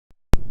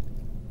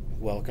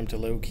Welcome to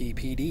Low-Key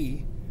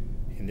PD.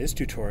 In this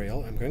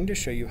tutorial, I'm going to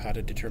show you how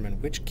to determine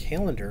which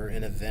calendar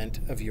an event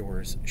of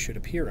yours should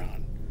appear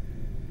on.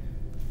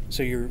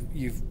 So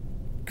you've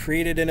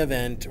created an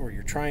event, or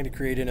you're trying to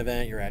create an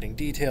event, you're adding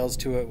details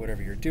to it,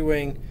 whatever you're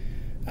doing.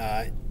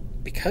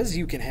 Because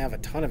you can have a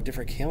ton of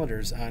different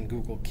calendars on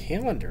Google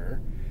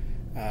Calendar,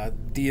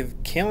 the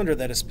calendar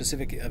that a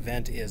specific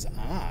event is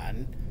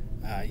on,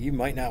 you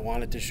might not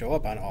want it to show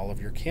up on all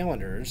of your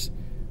calendars.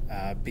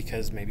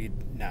 Because maybe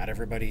not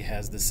everybody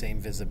has the same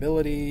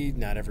visibility,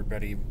 not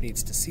everybody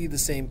needs to see the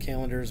same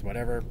calendars,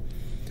 whatever.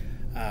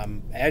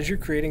 As you're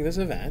creating this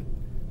event,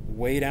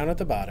 way down at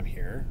the bottom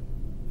here,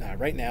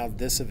 right now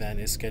this event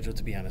is scheduled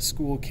to be on a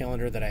school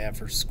calendar that I have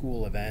for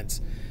school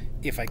events.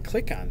 If I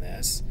click on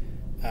this,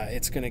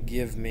 it's going to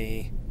give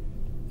me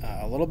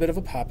a little bit of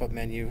a pop-up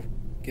menu,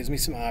 gives me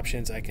some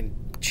options. I can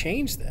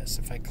change this.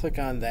 If I click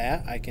on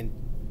that, I can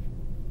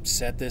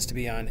set this to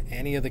be on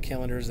any of the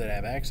calendars that I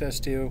have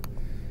access to.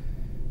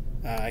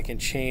 I can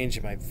change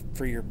my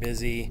free or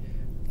busy,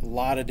 a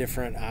lot of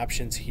different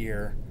options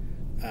here.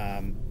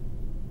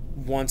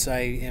 Once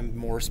I am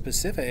more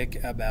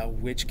specific about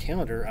which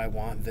calendar I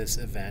want this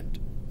event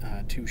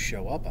to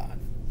show up on.